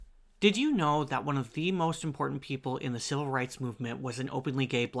Did you know that one of the most important people in the civil rights movement was an openly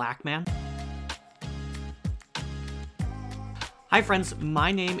gay black man? Hi friends,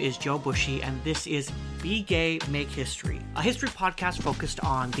 my name is Joe Bushy and this is Be Gay, Make History, a history podcast focused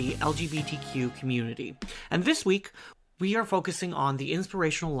on the LGBTQ community. And this week, we are focusing on the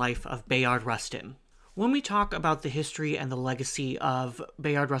inspirational life of Bayard Rustin. When we talk about the history and the legacy of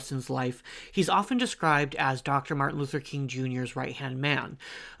Bayard Rustin's life, he's often described as Dr. Martin Luther King Jr.'s right-hand man,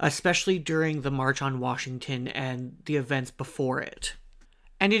 especially during the March on Washington and the events before it.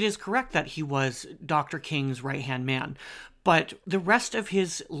 And it is correct that he was Dr. King's right-hand man, but the rest of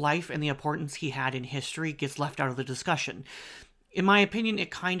his life and the importance he had in history gets left out of the discussion. In my opinion,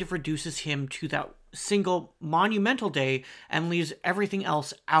 it kind of reduces him to that single monumental day and leaves everything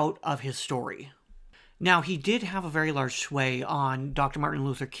else out of his story. Now, he did have a very large sway on Dr. Martin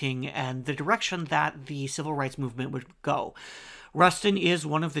Luther King and the direction that the civil rights movement would go. Rustin is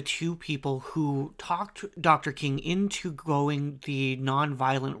one of the two people who talked Dr. King into going the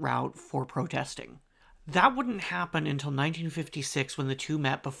nonviolent route for protesting. That wouldn't happen until 1956 when the two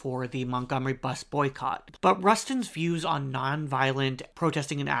met before the Montgomery bus boycott. But Rustin's views on nonviolent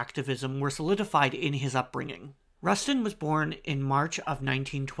protesting and activism were solidified in his upbringing. Rustin was born in March of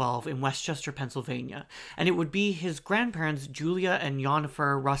 1912 in Westchester, Pennsylvania, and it would be his grandparents, Julia and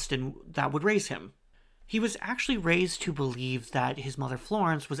Yonifer Rustin, that would raise him. He was actually raised to believe that his mother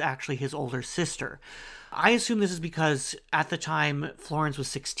Florence was actually his older sister. I assume this is because at the time Florence was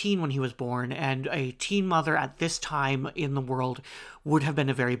 16 when he was born, and a teen mother at this time in the world would have been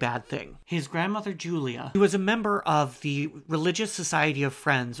a very bad thing. His grandmother Julia, who was a member of the Religious Society of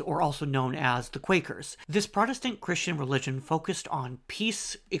Friends, or also known as the Quakers. This Protestant Christian religion focused on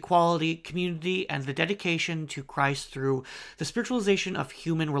peace, equality, community, and the dedication to Christ through the spiritualization of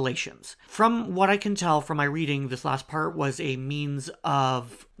human relations. From what I can tell from my reading, this last part was a means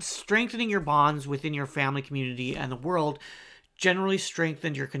of strengthening your bonds within your family, community, and the world, generally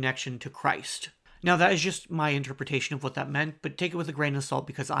strengthened your connection to Christ. Now, that is just my interpretation of what that meant, but take it with a grain of salt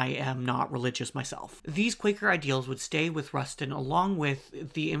because I am not religious myself. These Quaker ideals would stay with Rustin along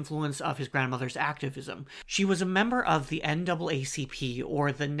with the influence of his grandmother's activism. She was a member of the NAACP,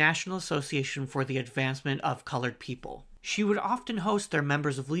 or the National Association for the Advancement of Colored People. She would often host their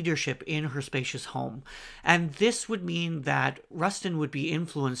members of leadership in her spacious home, and this would mean that Rustin would be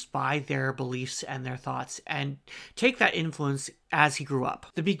influenced by their beliefs and their thoughts, and take that influence as he grew up.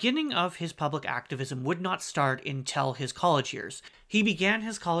 The beginning of his public activism would not start until his college years. He began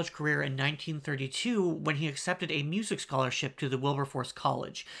his college career in 1932 when he accepted a music scholarship to the Wilberforce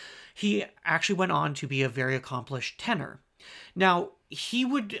College. He actually went on to be a very accomplished tenor. Now, he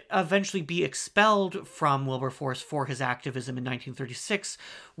would eventually be expelled from Wilberforce for his activism in 1936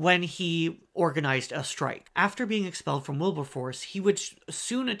 when he organized a strike. After being expelled from Wilberforce, he would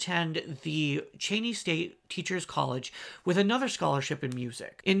soon attend the Cheyney State Teachers College with another scholarship in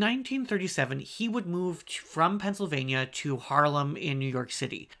music. In 1937, he would move from Pennsylvania to Harlem in New York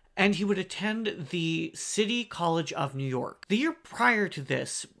City, and he would attend the City College of New York. The year prior to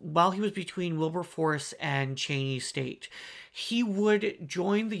this, while he was between Wilberforce and Cheyney State, he would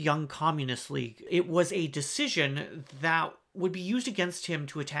join the Young Communist League. It was a decision that would be used against him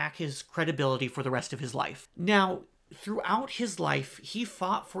to attack his credibility for the rest of his life. Now, throughout his life, he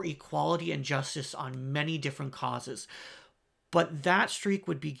fought for equality and justice on many different causes. But that streak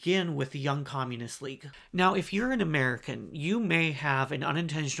would begin with the Young Communist League. Now, if you're an American, you may have an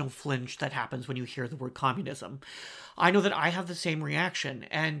unintentional flinch that happens when you hear the word communism. I know that I have the same reaction,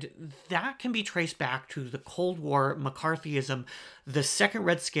 and that can be traced back to the Cold War, McCarthyism, the Second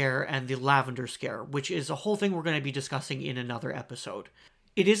Red Scare, and the Lavender Scare, which is a whole thing we're going to be discussing in another episode.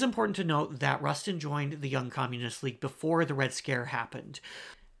 It is important to note that Rustin joined the Young Communist League before the Red Scare happened.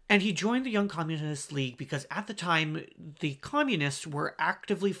 And he joined the Young Communist League because at the time, the communists were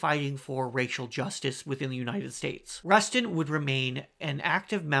actively fighting for racial justice within the United States. Rustin would remain an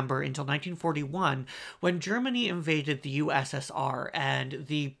active member until 1941 when Germany invaded the USSR and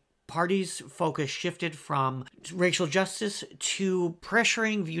the party's focus shifted from racial justice to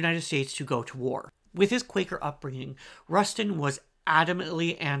pressuring the United States to go to war. With his Quaker upbringing, Rustin was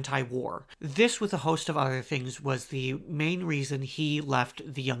adamantly anti-war. This, with a host of other things, was the main reason he left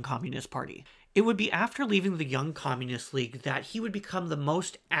the Young Communist Party. It would be after leaving the Young Communist League that he would become the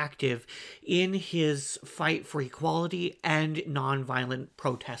most active in his fight for equality and nonviolent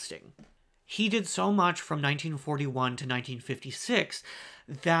protesting. He did so much from 1941 to 1956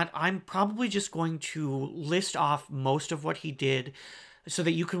 that I'm probably just going to list off most of what he did so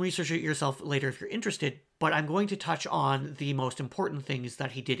that you can research it yourself later if you're interested. but I'm going to touch on the most important things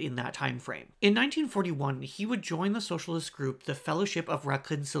that he did in that time frame. In 1941, he would join the socialist group, the Fellowship of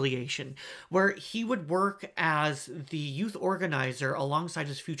Reconciliation, where he would work as the youth organizer alongside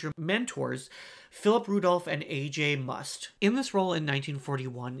his future mentors, Philip Rudolph and A.J. Must. In this role in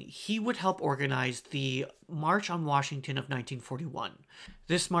 1941, he would help organize the March on Washington of 1941.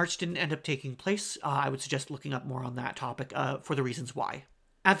 This march didn't end up taking place. I would suggest looking up more on that topic for the reasons why.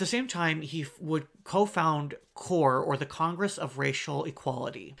 At the same time, he would co-found CORE, or the Congress of Racial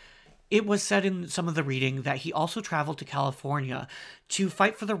Equality. It was said in some of the reading that he also traveled to California to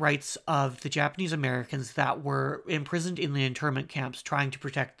fight for the rights of the Japanese Americans that were imprisoned in the internment camps, trying to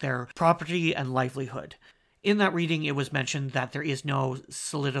protect their property and livelihood. In that reading, it was mentioned that there is no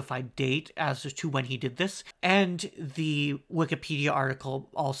solidified date as to when he did this, and the Wikipedia article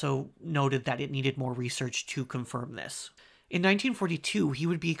also noted that it needed more research to confirm this. In 1942, he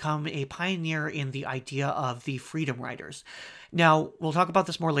would become a pioneer in the idea of the Freedom Riders. Now, we'll talk about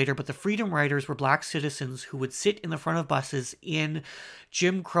this more later, but the Freedom Riders were black citizens who would sit in the front of buses in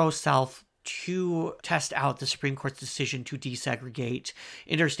Jim Crow South to test out the Supreme Court's decision to desegregate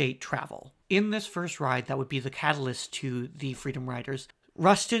interstate travel. In this first ride, that would be the catalyst to the Freedom Riders,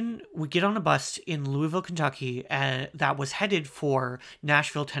 Rustin would get on a bus in Louisville, Kentucky, that was headed for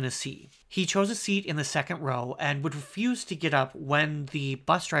Nashville, Tennessee. He chose a seat in the second row and would refuse to get up when the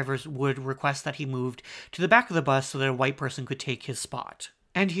bus drivers would request that he moved to the back of the bus so that a white person could take his spot.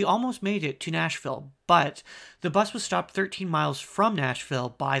 And he almost made it to Nashville, but the bus was stopped 13 miles from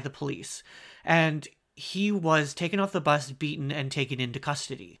Nashville by the police, and he was taken off the bus, beaten, and taken into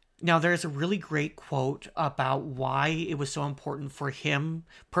custody. Now, there's a really great quote about why it was so important for him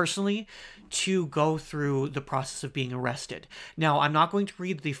personally to go through the process of being arrested. Now, I'm not going to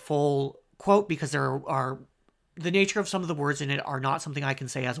read the full quote because the nature of some of the words in it are not something I can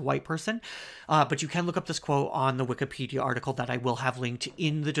say as a white person, but you can look up this quote on the Wikipedia article that I will have linked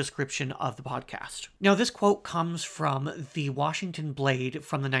in the description of the podcast. Now, this quote comes from the Washington Blade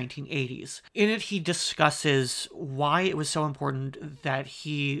from the 1980s. In it, he discusses why it was so important that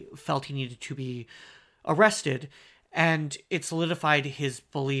he felt he needed to be arrested, and it solidified his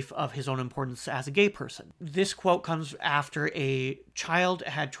belief of his own importance as a gay person. This quote comes after a child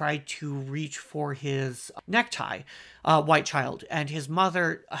had tried to reach for his necktie, a white child, and his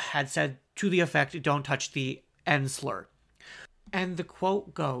mother had said to the effect, "Don't touch the N slur." And the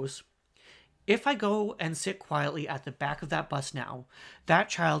quote goes, "If I go and sit quietly at the back of that bus now, that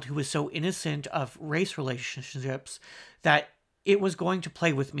child who was so innocent of race relationships that it was going to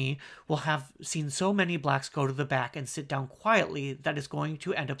play with me will have seen so many blacks go to the back and sit down quietly that is going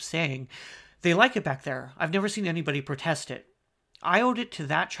to end up saying, 'They like it back there. I've never seen anybody protest it.' I owed it to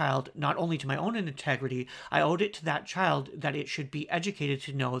that child, not only to my own integrity, I owed it to that child that it should be educated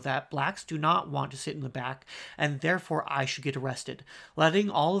to know that blacks do not want to sit in the back, and therefore I should get arrested, letting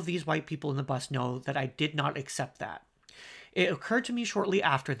all of these white people in the bus know that I did not accept that. It occurred to me shortly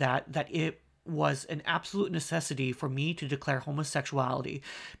after that it was an absolute necessity for me to declare homosexuality,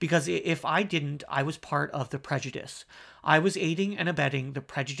 because if I didn't, I was part of the prejudice. I was aiding and abetting the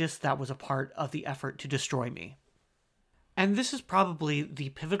prejudice that was a part of the effort to destroy me." And this is probably the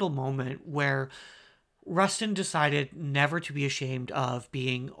pivotal moment where Rustin decided never to be ashamed of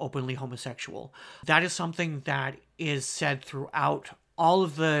being openly homosexual. That is something that is said throughout all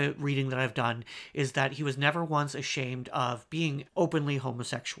of the reading that I've done, is that he was never once ashamed of being openly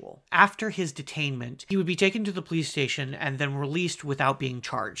homosexual. After his detainment, he would be taken to the police station and then released without being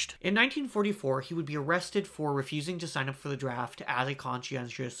charged. In 1944, he would be arrested for refusing to sign up for the draft as a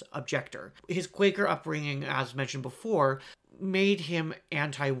conscientious objector. His Quaker upbringing, as mentioned before, made him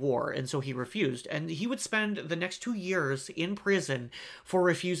anti-war, and so he refused. And he would spend the next 2 years in prison for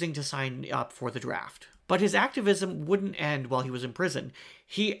refusing to sign up for the draft. But his activism wouldn't end while he was in prison.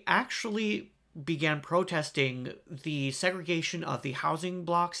 He actually began protesting the segregation of the housing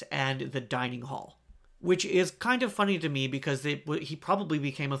blocks and the dining hall, which is kind of funny to me because he probably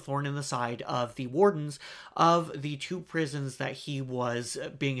became a thorn in the side of the wardens of the 2 prisons that he was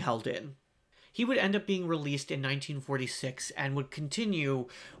being held in. He would end up being released in 1946 and would continue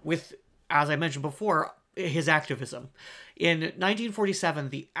with, as I mentioned before, his activism. In 1947,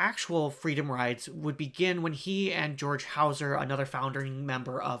 the actual freedom rides would begin when he and George Hauser, another founding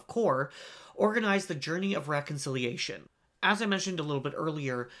member of CORE, organized the Journey of Reconciliation. As I mentioned a little bit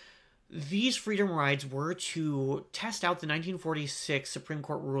earlier, these freedom rides were to test out the 1946 Supreme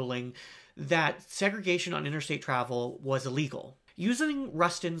Court ruling that segregation on interstate travel was illegal. Using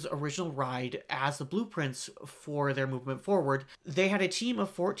Rustin's original ride as the blueprints for their movement forward, they had a team of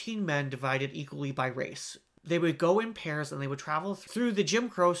 14 men divided equally by race. They would go in pairs and they would travel through the Jim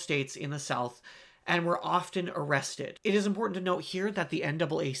Crow states in the South, and were often arrested. It is important to note here that the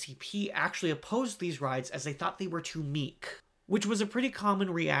NAACP actually opposed these rides as they thought they were too meek, which was a pretty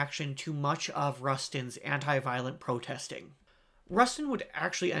common reaction to much of Rustin's anti-violent protesting. Rustin would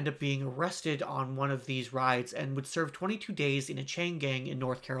actually end up being arrested on one of these rides and would serve 22 days in a chain gang in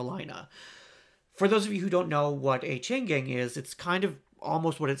North Carolina. For those of you who don't know what a chain gang is, it's kind of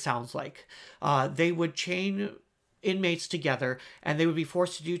almost what it sounds like. They would chain inmates together, and they would be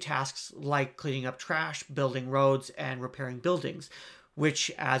forced to do tasks like cleaning up trash, building roads, and repairing buildings,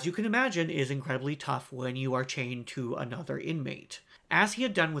 which, as you can imagine, is incredibly tough when you are chained to another inmate. As he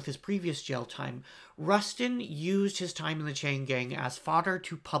had done with his previous jail time, Rustin used his time in the chain gang as fodder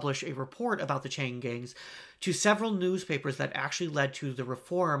to publish a report about the chain gangs to several newspapers that actually led to the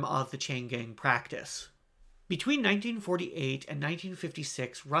reform of the chain gang practice. Between 1948 and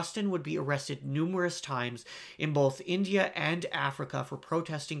 1956, Rustin would be arrested numerous times in both India and Africa for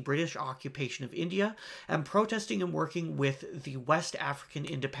protesting British occupation of India and protesting and working with the West African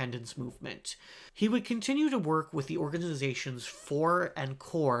independence movement. He would continue to work with the organizations FOR and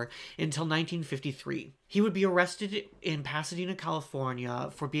CORE until 1953. He would be arrested in Pasadena, California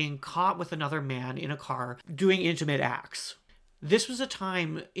for being caught with another man in a car doing intimate acts. This was a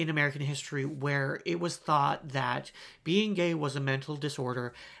time in American history where it was thought that being gay was a mental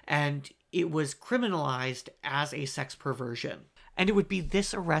disorder and it was criminalized as a sex perversion. And it would be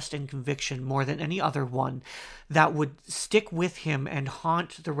this arrest and conviction more than any other one that would stick with him and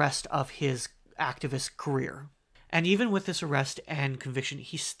haunt the rest of his activist career. And even with this arrest and conviction,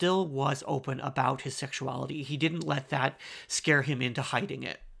 he still was open about his sexuality. He didn't let that scare him into hiding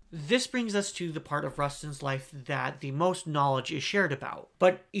it. This brings us to the part of Rustin's life that the most knowledge is shared about.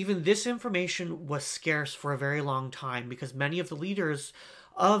 But even this information was scarce for a very long time because many of the leaders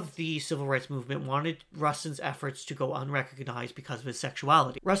of the civil rights movement wanted Rustin's efforts to go unrecognized because of his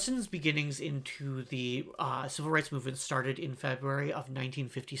sexuality. Rustin's beginnings into the civil rights movement started in February of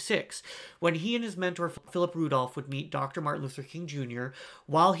 1956, when he and his mentor Philip Rudolph would meet Dr. Martin Luther King Jr.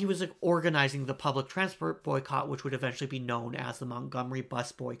 while he was organizing the public transport boycott, which would eventually be known as the Montgomery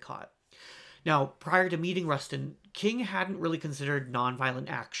Bus Boycott. Now, prior to meeting Rustin, King hadn't really considered nonviolent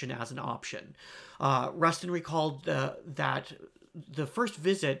action as an option. Rustin recalled that the first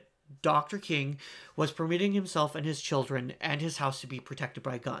visit, Dr. King was permitting himself and his children and his house to be protected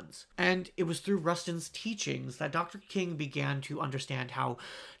by guns. And it was through Rustin's teachings that Dr. King began to understand how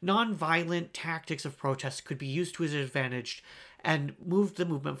nonviolent tactics of protest could be used to his advantage and moved the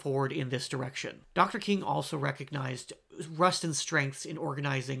movement forward in this direction. Dr. King also recognized Rustin's strengths in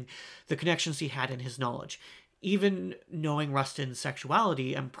organizing the connections he had in his knowledge. Even knowing Rustin's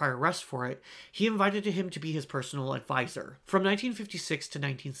sexuality and prior arrest for it, he invited him to be his personal advisor. From 1956 to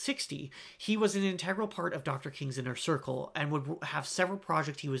 1960, he was an integral part of Dr. King's inner circle and would have several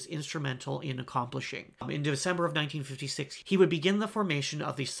projects he was instrumental in accomplishing. In December of 1956, he would begin the formation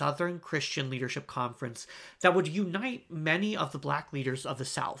of the Southern Christian Leadership Conference that would unite many of the black leaders of the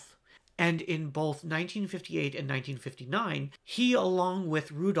South. And in both 1958 and 1959, he, along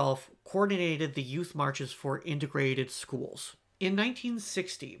with Rudolph, coordinated the youth marches for integrated schools. In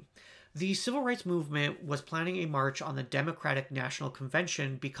 1960, the civil rights movement was planning a march on the Democratic National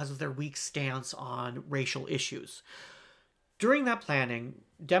Convention because of their weak stance on racial issues. During that planning,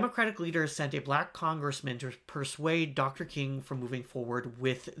 Democratic leaders sent a black congressman to persuade Dr. King from moving forward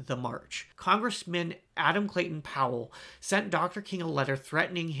with the march. Congressman Adam Clayton Powell sent Dr. King a letter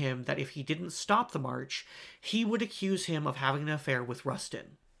threatening him that if he didn't stop the march, he would accuse him of having an affair with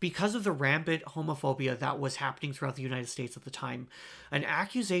Rustin. Because of the rampant homophobia that was happening throughout the United States at the time, an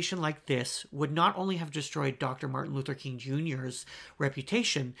accusation like this would not only have destroyed Dr. Martin Luther King Jr.'s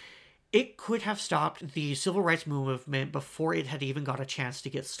reputation, it could have stopped the civil rights movement before it had even got a chance to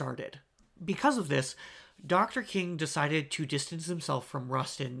get started. Because of this, Dr. King decided to distance himself from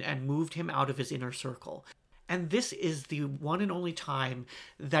Rustin and moved him out of his inner circle. And this is the one and only time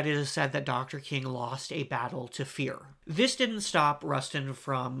that it is said that Dr. King lost a battle to fear. This didn't stop Rustin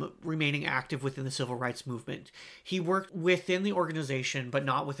from remaining active within the civil rights movement. He worked within the organization, but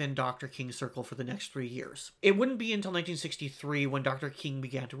not within Dr. King's circle for the next 3 years. It wouldn't be until 1963 when Dr. King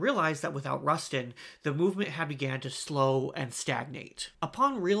began to realize that without Rustin, the movement had began to slow and stagnate.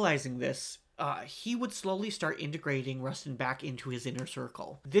 Upon realizing this, he would slowly start integrating Rustin back into his inner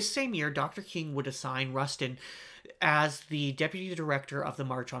circle. This same year, Dr. King would assign Rustin as the deputy director of the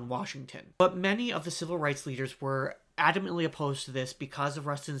March on Washington. But many of the civil rights leaders were adamantly opposed to this because of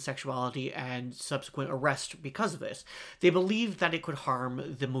Rustin's sexuality and subsequent arrest because of this. They believed that it could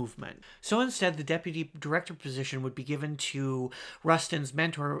harm the movement. So instead, the deputy director position would be given to Rustin's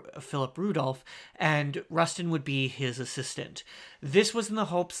mentor, Philip Rudolph, and Rustin would be his assistant. This was in the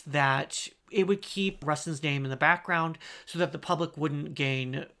hopes that it would keep Rustin's name in the background so that the public wouldn't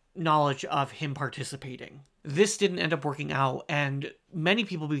gain knowledge of him participating. This didn't end up working out, and many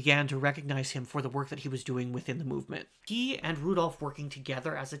people began to recognize him for the work that he was doing within the movement. He and Rudolph, working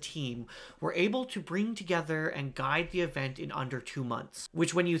together as a team, were able to bring together and guide the event in under 2 months,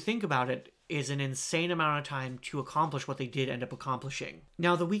 which, when you think about it, is an insane amount of time to accomplish what they did end up accomplishing.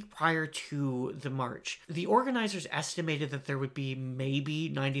 Now, the week prior to the march, the organizers estimated that there would be maybe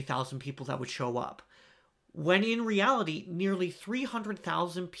 90,000 people that would show up, when in reality, nearly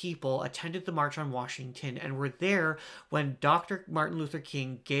 300,000 people attended the March on Washington and were there when Dr. Martin Luther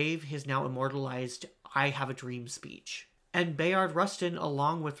King gave his now immortalized "I Have a Dream" speech. And Bayard Rustin,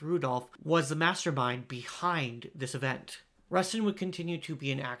 along with Rudolph, was the mastermind behind this event. Rustin would continue to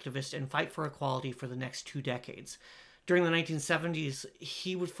be an activist and fight for equality for the next 2 decades. During the 1970s,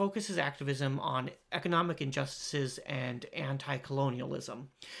 he would focus his activism on economic injustices and anti-colonialism.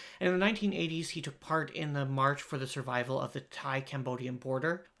 And in the 1980s, he took part in the March for the Survival of the Thai-Cambodian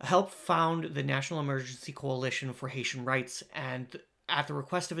Border, helped found the National Emergency Coalition for Haitian Rights, and at the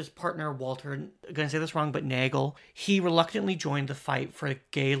request of his partner, Walter, I'm going to say this wrong, but Nagel, he reluctantly joined the fight for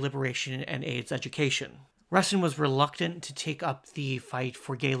gay liberation and AIDS education. Rustin was reluctant to take up the fight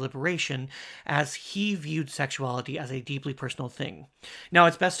for gay liberation as he viewed sexuality as a deeply personal thing. Now,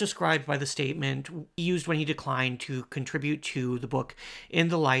 it's best described by the statement used when he declined to contribute to the book In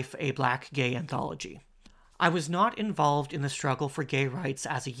the Life, a Black Gay Anthology. I was not involved in the struggle for gay rights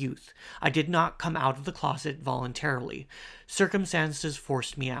as a youth. I did not come out of the closet voluntarily. Circumstances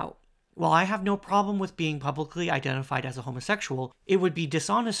forced me out. While I have no problem with being publicly identified as a homosexual, it would be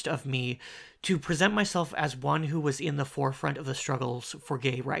dishonest of me to present myself as one who was in the forefront of the struggles for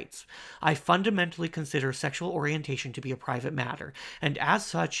gay rights. I fundamentally consider sexual orientation to be a private matter, and as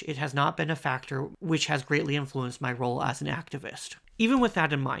such, it has not been a factor which has greatly influenced my role as an activist. Even with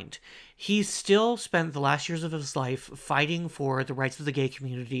that in mind, he still spent the last years of his life fighting for the rights of the gay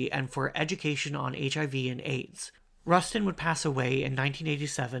community and for education on HIV and AIDS. Rustin would pass away in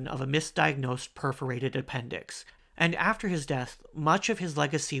 1987 of a misdiagnosed perforated appendix, and after his death, much of his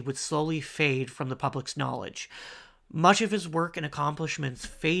legacy would slowly fade from the public's knowledge. Much of his work and accomplishments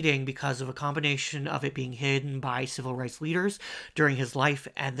fading because of a combination of it being hidden by civil rights leaders during his life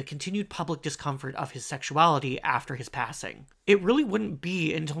and the continued public discomfort of his sexuality after his passing. It really wouldn't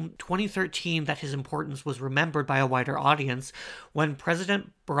be until 2013 that his importance was remembered by a wider audience when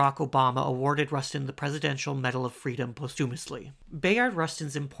President Barack Obama awarded Rustin the Presidential Medal of Freedom posthumously. Bayard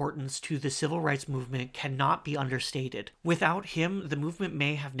Rustin's importance to the civil rights movement cannot be understated. Without him, the movement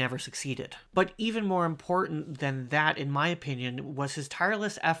may have never succeeded. But even more important than that, in my opinion, was his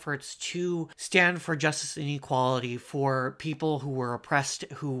tireless efforts to stand for justice and equality for people who were oppressed,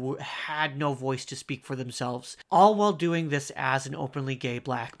 who had no voice to speak for themselves, all while doing this as an openly gay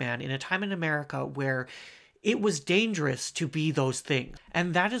black man in a time in America where it was dangerous to be those things.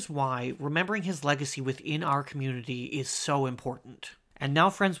 And that is why remembering his legacy within our community is so important. And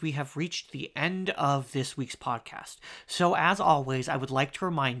now, friends, we have reached the end of this week's podcast. So as always, I would like to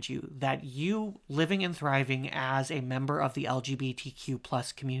remind you that you living and thriving as a member of the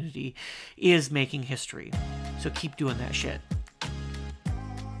LGBTQ+ community is making history. So keep doing that shit.